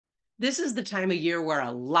This is the time of year where a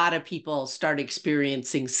lot of people start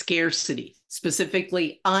experiencing scarcity,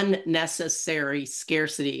 specifically unnecessary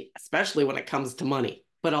scarcity, especially when it comes to money,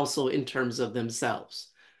 but also in terms of themselves.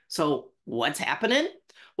 So, what's happening?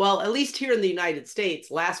 Well, at least here in the United States,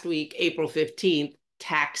 last week, April 15th,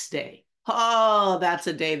 tax day. Oh, that's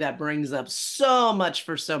a day that brings up so much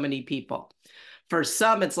for so many people. For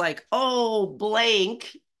some, it's like, oh,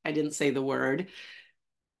 blank. I didn't say the word.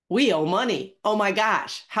 We owe money. Oh my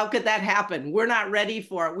gosh, how could that happen? We're not ready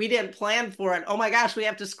for it. We didn't plan for it. Oh my gosh, we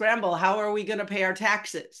have to scramble. How are we going to pay our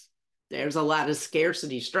taxes? There's a lot of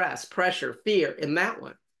scarcity, stress, pressure, fear in that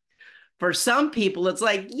one. For some people, it's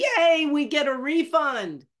like, yay, we get a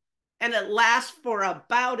refund. And it lasts for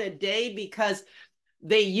about a day because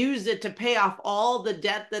they use it to pay off all the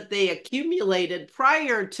debt that they accumulated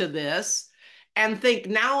prior to this and think,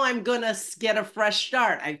 now I'm going to get a fresh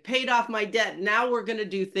start. I've paid off my debt. Now we're going to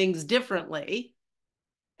do things differently.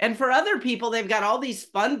 And for other people, they've got all these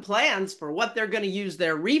fun plans for what they're going to use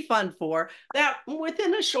their refund for that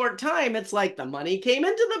within a short time, it's like the money came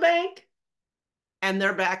into the bank and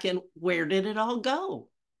they're back in, where did it all go?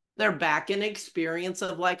 They're back in experience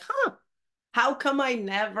of like, how come I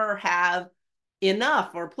never have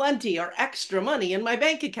enough or plenty or extra money in my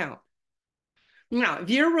bank account? Now, if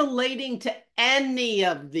you're relating to any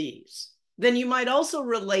of these, then you might also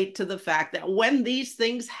relate to the fact that when these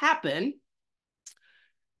things happen,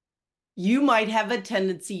 you might have a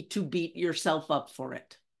tendency to beat yourself up for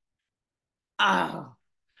it. Oh,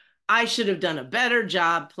 I should have done a better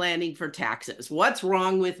job planning for taxes. What's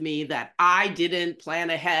wrong with me that I didn't plan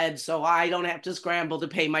ahead so I don't have to scramble to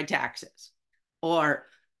pay my taxes? Or,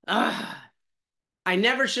 I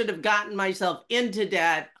never should have gotten myself into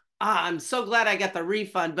debt. I'm so glad I got the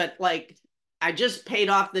refund, but like I just paid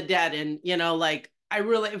off the debt. And, like I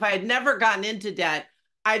really, if I had never gotten into debt,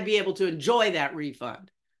 I'd be able to enjoy that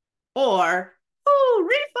refund. Or, oh,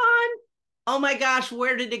 refund. Oh my gosh,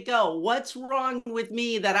 where did it go? What's wrong with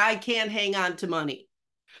me that I can't hang on to money?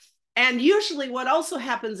 And usually, what also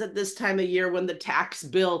happens at this time of year when the tax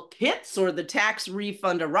bill hits or the tax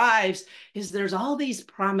refund arrives is there's all these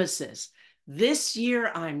promises. This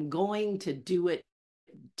year, I'm going to do it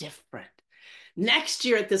different. Next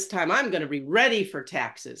year at this time, I'm going to be ready for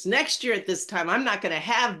taxes. Next year at this time, I'm not going to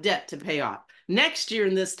have debt to pay off. Next year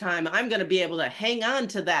in this time, I'm going to be able to hang on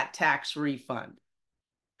to that tax refund.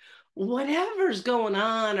 Whatever's going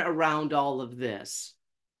on around all of this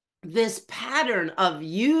pattern of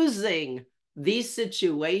using these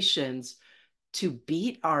situations to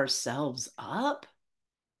beat ourselves up,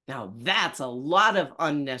 now that's a lot of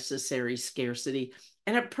unnecessary scarcity,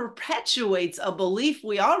 and it perpetuates a belief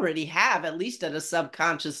we already have, at least at a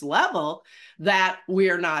subconscious level, that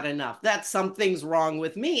we're not enough, that something's wrong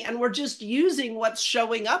with me, and we're just using what's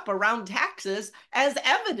showing up around taxes as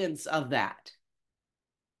evidence of that.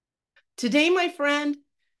 Today, my friend,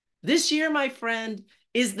 this year, my friend,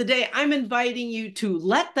 is the day I'm inviting you to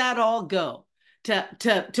let that all go,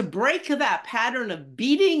 to break that pattern of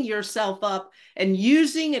beating yourself up and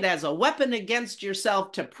using it as a weapon against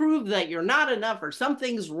yourself to prove that you're not enough or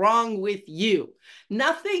something's wrong with you.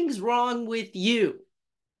 Nothing's wrong with you.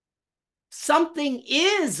 Something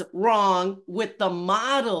is wrong with the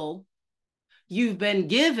model you've been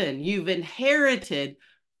given, you've inherited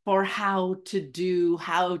for how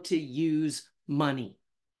to use money.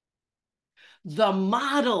 The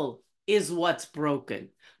model is what's broken.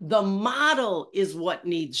 The model is what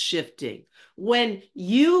needs shifting. When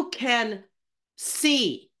you can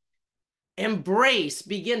see, embrace,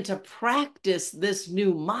 begin to practice this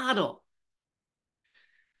new model,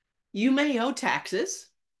 you may owe taxes.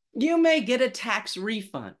 You may get a tax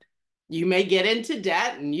refund. You may get into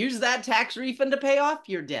debt and use that tax refund to pay off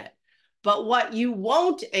your debt. But what you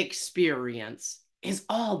won't experience is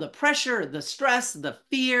all the pressure, the stress, the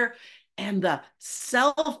fear, and the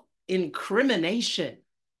self-incrimination,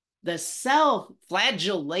 the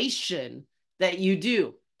self-flagellation that you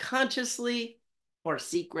do consciously or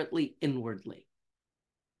secretly inwardly.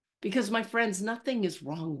 Because, my friends, nothing is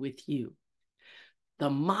wrong with you.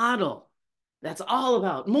 The model that's all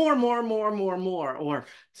about more, or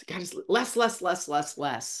less, less, less, less,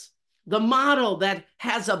 less. The model that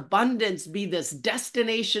has abundance be this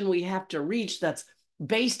destination we have to reach that's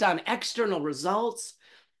based on external results.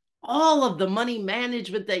 All of the money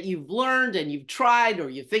management that you've learned and you've tried, or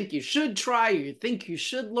you think you should try, or you think you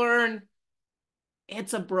should learn,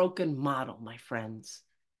 it's a broken model, my friends.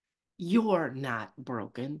 You're not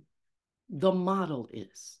broken. The model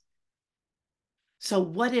is. So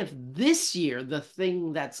what if this year, the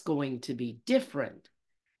thing that's going to be different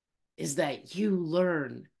is that you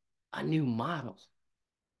learn a new model?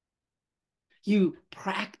 You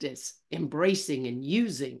practice embracing and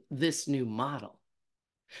using this new model.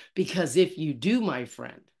 Because if you do, my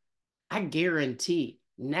friend, I guarantee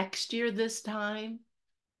next year, this time,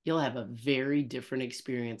 you'll have a very different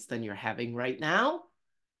experience than you're having right now,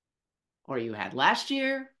 or you had last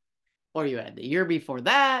year, or you had the year before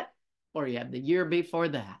that, or you had the year before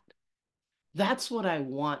that. That's what I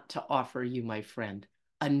want to offer you, my friend,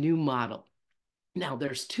 a new model. Now,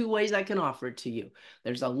 there's two ways I can offer it to you.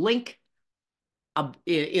 There's a link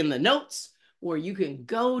in the notes where you can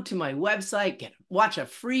go to my website, watch a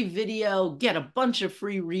free video, get a bunch of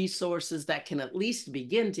free resources that can at least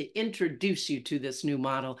begin to introduce you to this new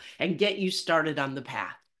model and get you started on the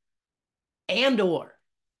path. Or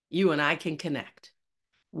you and I can connect.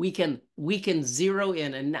 We can zero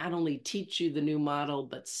in and not only teach you the new model,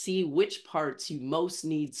 but see which parts you most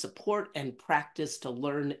need support and practice to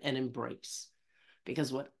learn and embrace.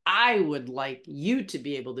 Because what I would like you to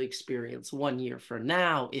be able to experience 1 year from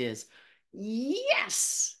now is,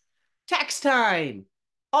 yes, tax time.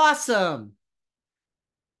 Awesome.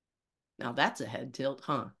 Now that's a head tilt,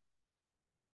 huh?